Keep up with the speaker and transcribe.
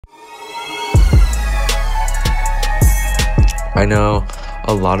I know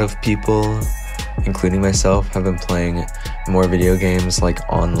a lot of people, including myself, have been playing more video games like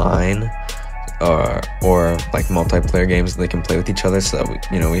online or like multiplayer games that they can play with each other so that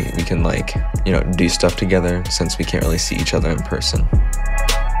we can like, do stuff together since we can't really see each other in person.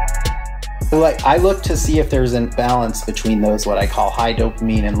 Like, I look to see if there's a balance between those what I call high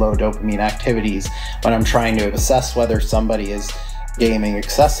dopamine and low dopamine activities when I'm trying to assess whether somebody is gaming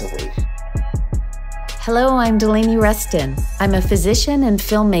excessively. Hello, I'm Delaney Ruston. I'm a physician and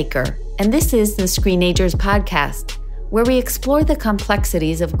filmmaker, and this is the Screenagers Podcast, where we explore the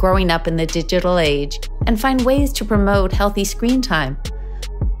complexities of growing up in the digital age and find ways to promote healthy screen time.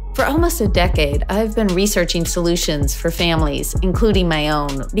 For almost a decade, I've been researching solutions for families, including my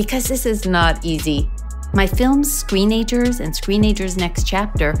own, because this is not easy. My films Screenagers and Screenagers Next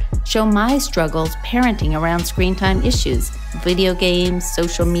Chapter show my struggles parenting around screen time issues, video games,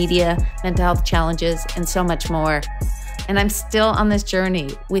 social media, mental health challenges, and so much more. And I'm still on this journey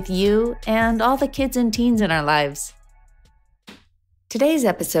with you and all the kids and teens in our lives. Today's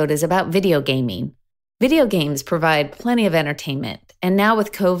episode is about video gaming. Video games provide plenty of entertainment, and now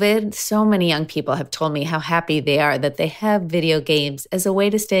with COVID, so many young people have told me how happy they are that they have video games as a way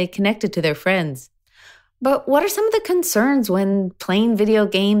to stay connected to their friends. But what are some of the concerns when playing video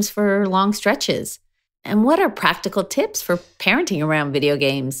games for long stretches? And what are practical tips for parenting around video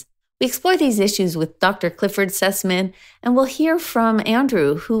games? We explore these issues with Dr. Clifford Sussman, and we'll hear from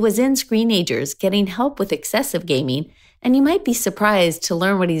Andrew, who was in Screenagers getting help with excessive gaming, and you might be surprised to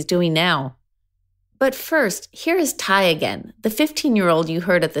learn what he's doing now. But first, here is Ty again, the 15-year-old you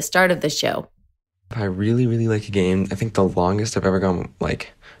heard at the start of the show. I really, really like a game. I think the longest I've ever gone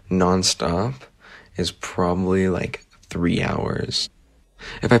like nonstop is probably like 3 hours.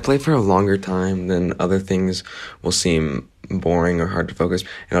 If I play for a longer time, then other things will seem boring or hard to focus,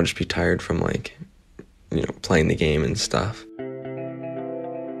 and I'll just be tired from playing the game and stuff.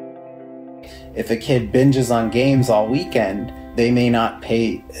 If a kid binges on games all weekend, they may not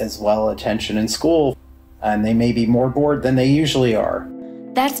pay as well attention in school, and they may be more bored than they usually are.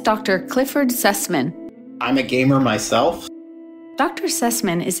 That's Dr. Clifford Sussman. I'm a gamer myself. Dr.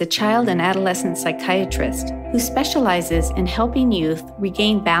 Sussman is a child and adolescent psychiatrist who specializes in helping youth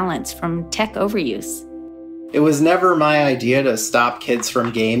regain balance from tech overuse. It was never my idea to stop kids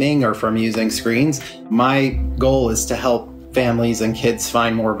from gaming or from using screens. My goal is to help families and kids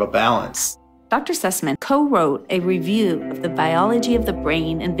find more of a balance. Dr. Sussman co-wrote a review of the biology of the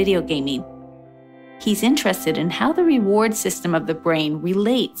brain and video gaming. He's interested in how the reward system of the brain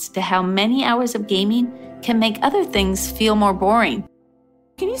relates to how many hours of gaming can make other things feel more boring.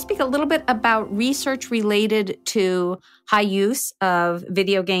 Can you speak a little bit about research related to high use of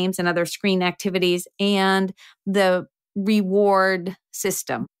video games and other screen activities and the reward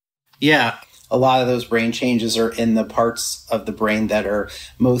system? Yeah. A lot of those brain changes are in the parts of the brain that are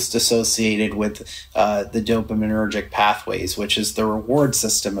most associated with the dopaminergic pathways, which is the reward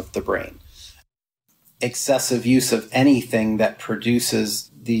system of the brain. Excessive use of anything that produces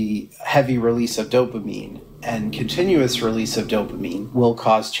the heavy release of dopamine and continuous release of dopamine will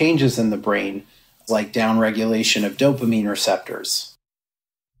cause changes in the brain, like downregulation of dopamine receptors.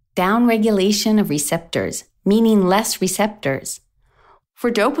 Downregulation of receptors, meaning less receptors. For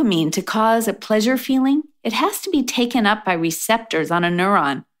dopamine to cause a pleasure feeling, it has to be taken up by receptors on a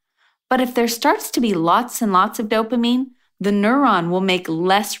neuron. But if there starts to be lots and lots of dopamine, the neuron will make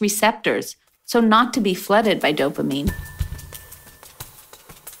less receptors, so not to be flooded by dopamine.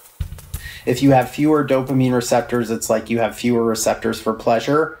 If you have fewer dopamine receptors, it's like you have fewer receptors for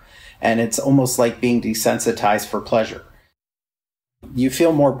pleasure, and it's almost like being desensitized for pleasure. You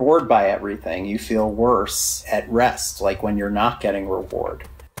feel more bored by everything. You feel worse at rest, like when you're not getting reward.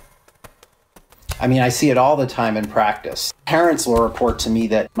 I mean, I see it all the time in practice. Parents will report to me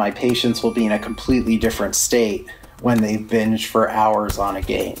that my patients will be in a completely different state when they've binged for hours on a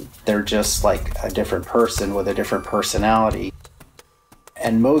game. They're just like a different person with a different personality.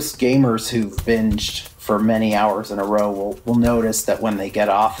 And most gamers who've binged for many hours in a row will notice that when they get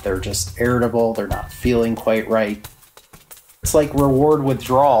off, they're just irritable, they're not feeling quite right. It's like reward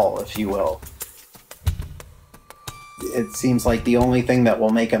withdrawal, if you will. It seems like the only thing that will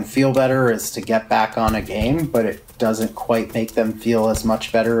make them feel better is to get back on a game, but it doesn't quite make them feel as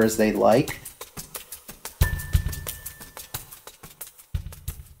much better as they'd like.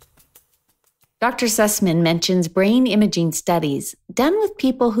 Dr. Sussman mentions brain imaging studies done with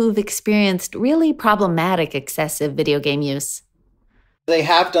people who've experienced really problematic excessive video game use. They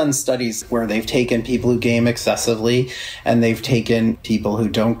have done studies where they've taken people who game excessively and they've taken people who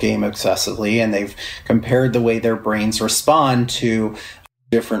don't game excessively, and they've compared the way their brains respond to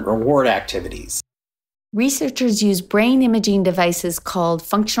different reward activities. Researchers use brain imaging devices called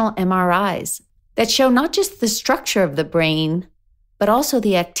functional MRIs that show not just the structure of the brain, but also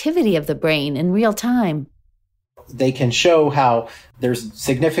the activity of the brain in real time. They can show how there's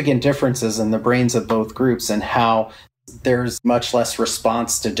significant differences in the brains of both groups and how there's much less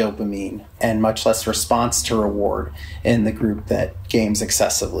response to dopamine and much less response to reward in the group that games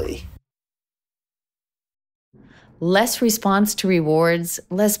excessively. Less response to rewards,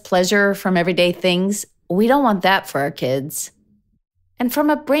 less pleasure from everyday things. We don't want that for our kids. And from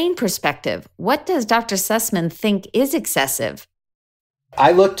a brain perspective, what does Dr. Sussman think is excessive?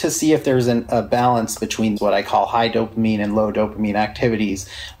 I look to see if there's a balance between what I call high dopamine and low dopamine activities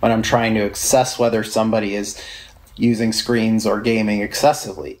when I'm trying to assess whether somebody is using screens or gaming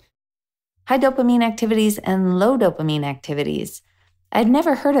excessively. High dopamine activities and low dopamine activities. I'd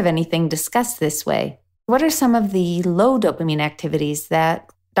never heard of anything discussed this way. What are some of the low dopamine activities that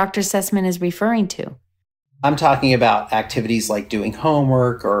Dr. Sussman is referring to? I'm talking about activities like doing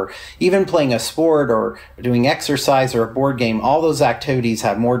homework or even playing a sport or doing exercise or a board game. All those activities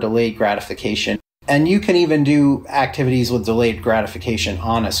have more delayed gratification. And you can even do activities with delayed gratification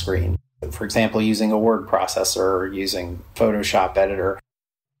on a screen. For example, using a word processor or using Photoshop editor.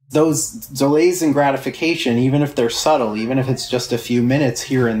 Those delays in gratification, even if they're subtle, even if it's just a few minutes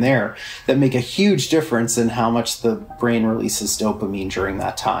here and there, that make a huge difference in how much the brain releases dopamine during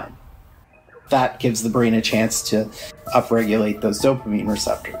that time. That gives the brain a chance to upregulate those dopamine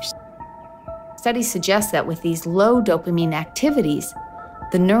receptors. Studies suggest that with these low dopamine activities,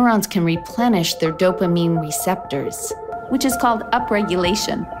 the neurons can replenish their dopamine receptors, which is called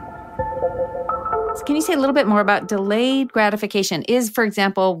upregulation. So can you say a little bit more about delayed gratification? Is, for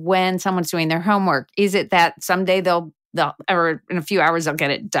example, when someone's doing their homework, is it that someday they'll or in a few hours they'll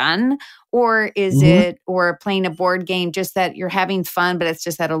get it done? Or is it, or playing a board game, just that you're having fun, but it's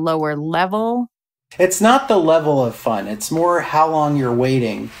just at a lower level? It's not the level of fun. It's more how long you're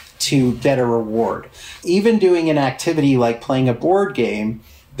waiting to get a reward. Even doing an activity like playing a board game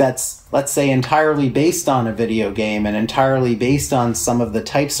that's, let's say, entirely based on a video game and entirely based on some of the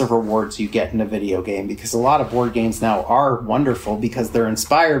types of rewards you get in a video game, because a lot of board games now are wonderful because they're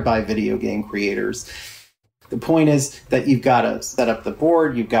inspired by video game creators. The point is that you've got to set up the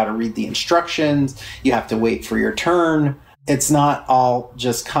board, you've got to read the instructions, you have to wait for your turn. It's not all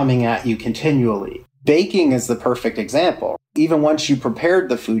just coming at you continually. Baking is the perfect example. Even once you prepared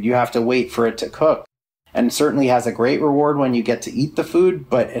the food, you have to wait for it to cook. And it certainly has a great reward when you get to eat the food,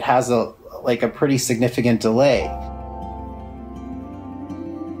 but it has a pretty significant delay.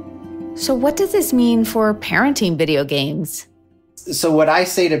 So what does this mean for parenting video games? So what I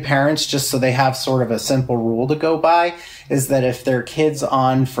say to parents, just so they have sort of a simple rule to go by, is that if their kid's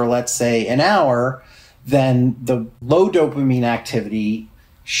on for, let's say, an hour, then the low dopamine activity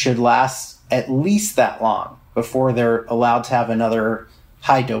should last at least that long before they're allowed to have another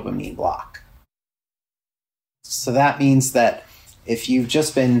high dopamine block. So that means that if you've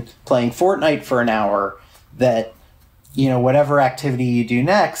just been playing Fortnite for an hour, that whatever activity you do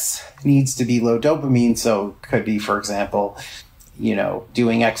next needs to be low dopamine. So it could be, for example,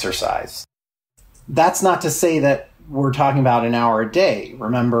 doing exercise. That's not to say that we're talking about an hour a day.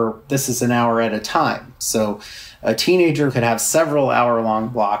 Remember, this is an hour at a time. So a teenager could have several hour-long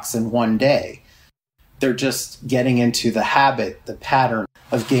blocks in one day. They're just getting into the habit, the pattern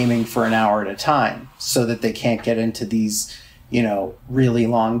of gaming for an hour at a time so that they can't get into these, really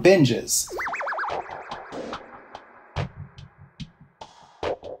long binges.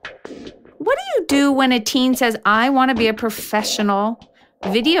 What do you do when a teen says, I want to be a professional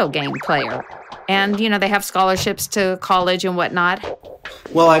video game player? And, they have scholarships to college and whatnot.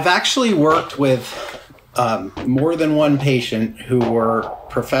 Well, I've actually worked with more than one patient who were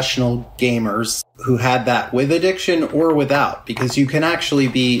professional gamers who had that with addiction or without, because you can actually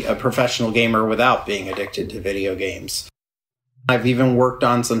be a professional gamer without being addicted to video games. I've even worked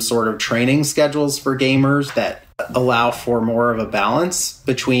on some sort of training schedules for gamers that allow for more of a balance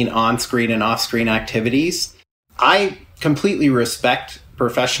between on-screen and off-screen activities. I completely respect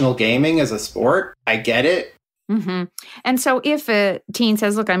professional gaming as a sport. I get it. Mm-hmm. And so if a teen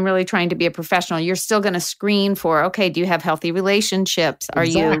says, look, I'm really trying to be a professional, you're still going to screen for, okay, do you have healthy relationships? Are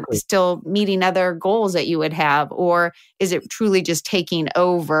you still meeting other goals that you would have? Or is it truly just taking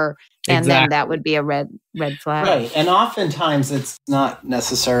over? And then that would be a red flag. Right. And oftentimes it's not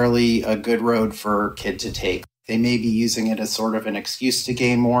necessarily a good road for a kid to take. They may be using it as sort of an excuse to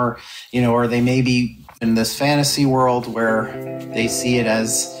game more, or they may be in this fantasy world where they see it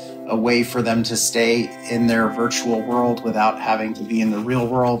as a way for them to stay in their virtual world without having to be in the real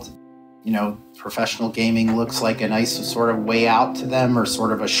world. Professional gaming looks like a nice sort of way out to them or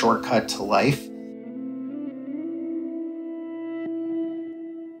sort of a shortcut to life.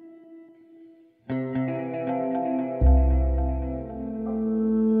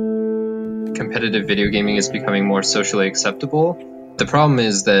 competitive video gaming is becoming more socially acceptable. The problem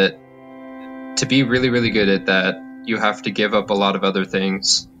is that to be really, really good at that, you have to give up a lot of other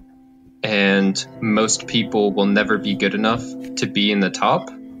things. And most people will never be good enough to be in the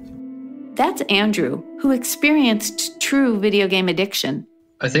top. That's Andrew, who experienced true video game addiction.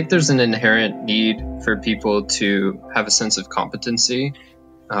 I think there's an inherent need for people to have a sense of competency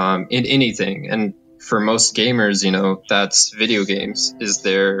in anything. And for most gamers, you know, that's video games is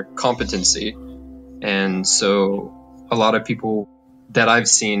their competency. And so a lot of people that I've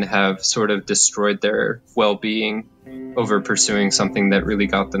seen have sort of destroyed their well-being over pursuing something that really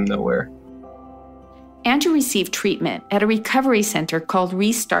got them nowhere. Andrew received treatment at a recovery center called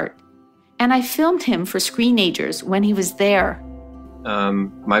Restart, and I filmed him for Screenagers when he was there.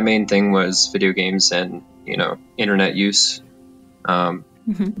 My main thing was video games and, you know, internet use,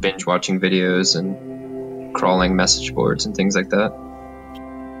 binge watching videos and crawling message boards and things like that.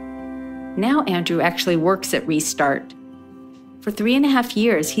 Now Andrew actually works at Restart. For 3.5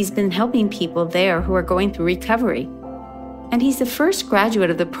 years, he's been helping people there who are going through recovery. And he's the first graduate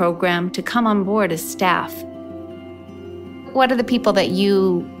of the program to come on board as staff. What are the people that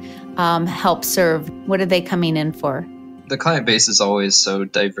you help serve? What are they coming in for? The client base is always so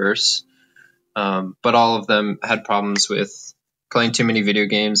diverse, but all of them had problems with playing too many video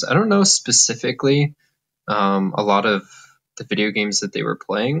games. I don't know specifically a lot of the video games that they were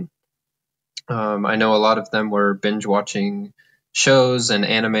playing. I know a lot of them were binge watching shows and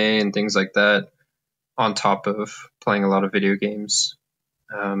anime and things like that on top of playing a lot of video games.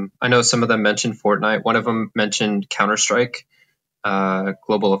 I know some of them mentioned Fortnite. One of them mentioned Counter-Strike,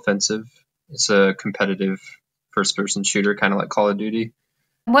 Global Offensive. It's a competitive first-person shooter, kind of like Call of Duty.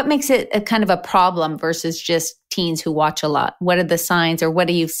 What makes it a kind of a problem versus just teens who watch a lot? What are the signs, or what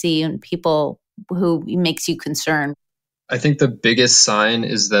do you see in people who makes you concerned? I think the biggest sign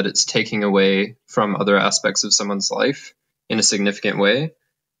is that it's taking away from other aspects of someone's life in a significant way.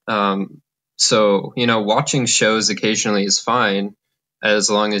 So, you know, watching shows occasionally is fine as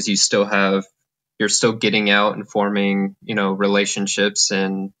long as you're still getting out and forming, you know, relationships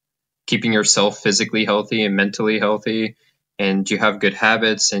and keeping yourself physically healthy and mentally healthy, and you have good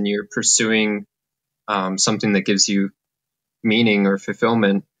habits and you're pursuing something that gives you meaning or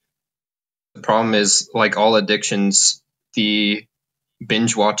fulfillment. The problem is, like all addictions, the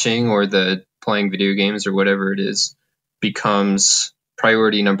binge watching or the playing video games or whatever it is becomes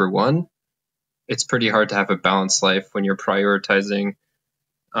priority number one. It's pretty hard to have a balanced life when you're prioritizing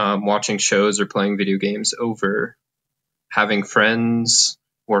watching shows or playing video games over having friends,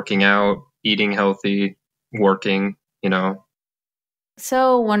 working out, eating healthy, working, you know.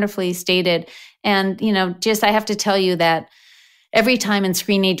 So wonderfully stated. And, you know, just I have to tell you that every time in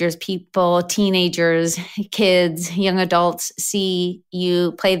Screenagers, people, teenagers, kids, young adults see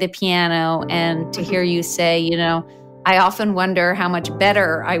you play the piano and to hear you say, you know, I often wonder how much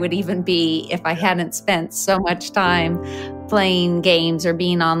better I would even be if I hadn't spent so much time playing games or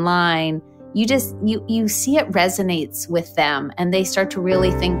being online. You see it resonates with them, and they start to really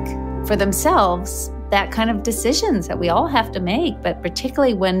think for themselves that kind of decisions that we all have to make, but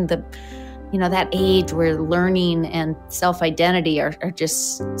particularly when that age where learning and self-identity are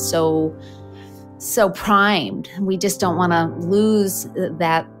just so primed. We just don't want to lose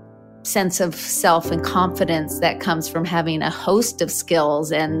that sense of self and confidence that comes from having a host of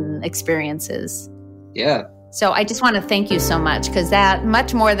skills and experiences. Yeah. So I just want to thank you so much, because that,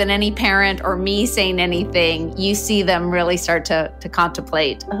 much more than any parent or me saying anything, you see them really start to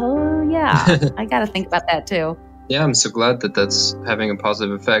contemplate, oh yeah, I got to think about that too. Yeah, I'm so glad that that's having a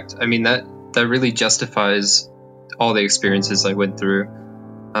positive effect. I mean, that really justifies all the experiences I went through.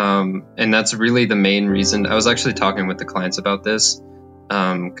 And that's really the main reason. I was actually talking with the clients about this,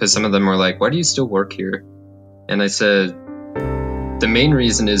 because some of them were like, why do you still work here? And I said, the main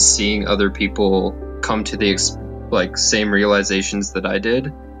reason is seeing other people come to the same realizations that I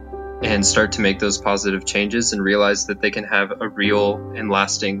did and start to make those positive changes and realize that they can have a real and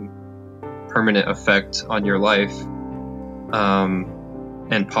lasting permanent effect on your life,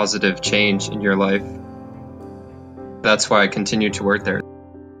 and positive change in your life. That's why I continue to work there.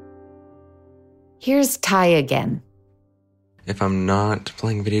 Here's Ty again. If I'm not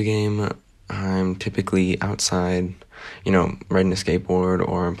playing a video game, I'm typically outside, riding a skateboard,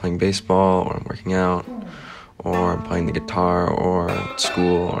 or I'm playing baseball, or I'm working out, or I'm playing the guitar, or at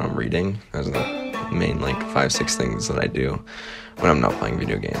school, or I'm reading. Those are the main 5-6 things that I do when I'm not playing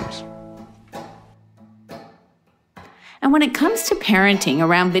video games. And when it comes to parenting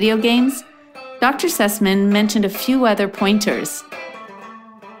around video games, Dr. Sussman mentioned a few other pointers.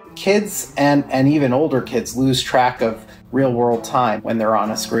 Kids and even older kids lose track of real-world time when they're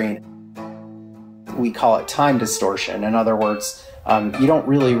on a screen. we call it time distortion. In other words, you don't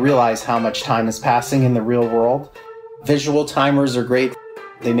really realize how much time is passing in the real world. Visual timers are great.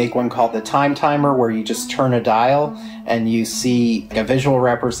 They make one called the time timer, where you just turn a dial and you see a visual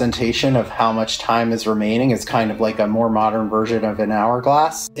representation of how much time is remaining. It's kind of like a more modern version of an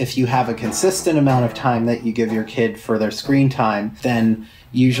hourglass. If you have a consistent amount of time that you give your kid for their screen time, then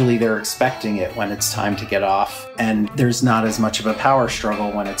usually they're expecting it when it's time to get off, and there's not as much of a power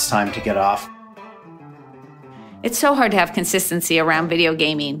struggle when it's time to get off. It's so hard to have consistency around video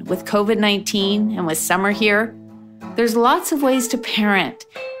gaming. With COVID-19 and with summer here, there's lots of ways to parent,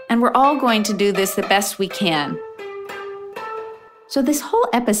 and we're all going to do this the best we can. So this whole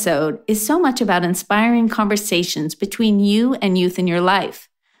episode is so much about inspiring conversations between you and youth in your life,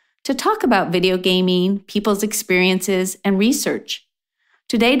 to talk about video gaming, people's experiences, and research.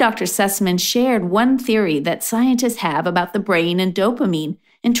 Today, Dr. Sussman shared one theory that scientists have about the brain and dopamine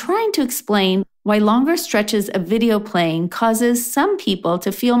in trying to explain why longer stretches of video playing causes some people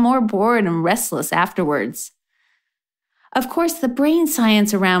to feel more bored and restless afterwards. Of course, the brain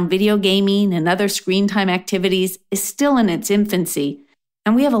science around video gaming and other screen time activities is still in its infancy,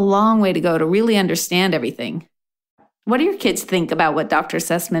 and we have a long way to go to really understand everything. What do your kids think about what Dr.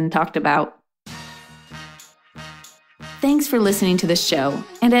 Sussman talked about? Thanks for listening to the show.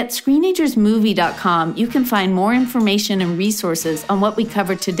 And at screenagersmovie.com, you can find more information and resources on what we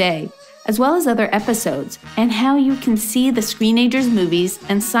covered today, as well as other episodes, and how you can see the Screenagers movies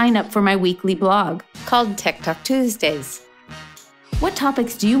and sign up for my weekly blog called Tech Talk Tuesdays. What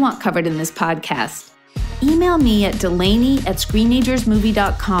topics do you want covered in this podcast? Email me at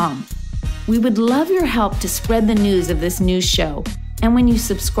delaney@screenagersmovie.com. We would love your help to spread the news of this news show. And when you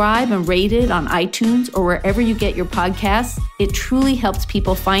subscribe and rate it on iTunes or wherever you get your podcasts, it truly helps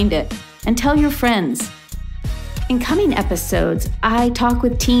people find it. And tell your friends. In coming episodes, I talk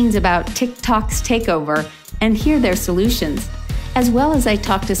with teens about TikTok's takeover and hear their solutions, as well as I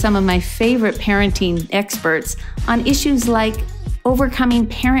talk to some of my favorite parenting experts on issues like overcoming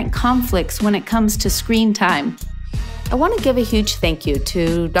parent conflicts when it comes to screen time. I want to give a huge thank you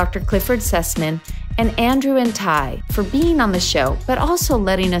to Dr. Clifford Sussman and Andrew and Ty for being on the show, but also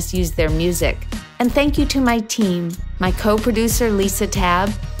letting us use their music. And thank you to my team, my co-producer Lisa Tabb,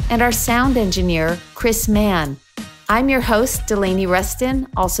 and our sound engineer, Chris Mann. I'm your host, Delaney Ruston,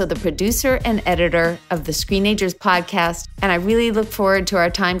 also the producer and editor of the Screenagers Podcast, and I really look forward to our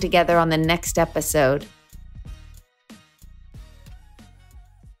time together on the next episode.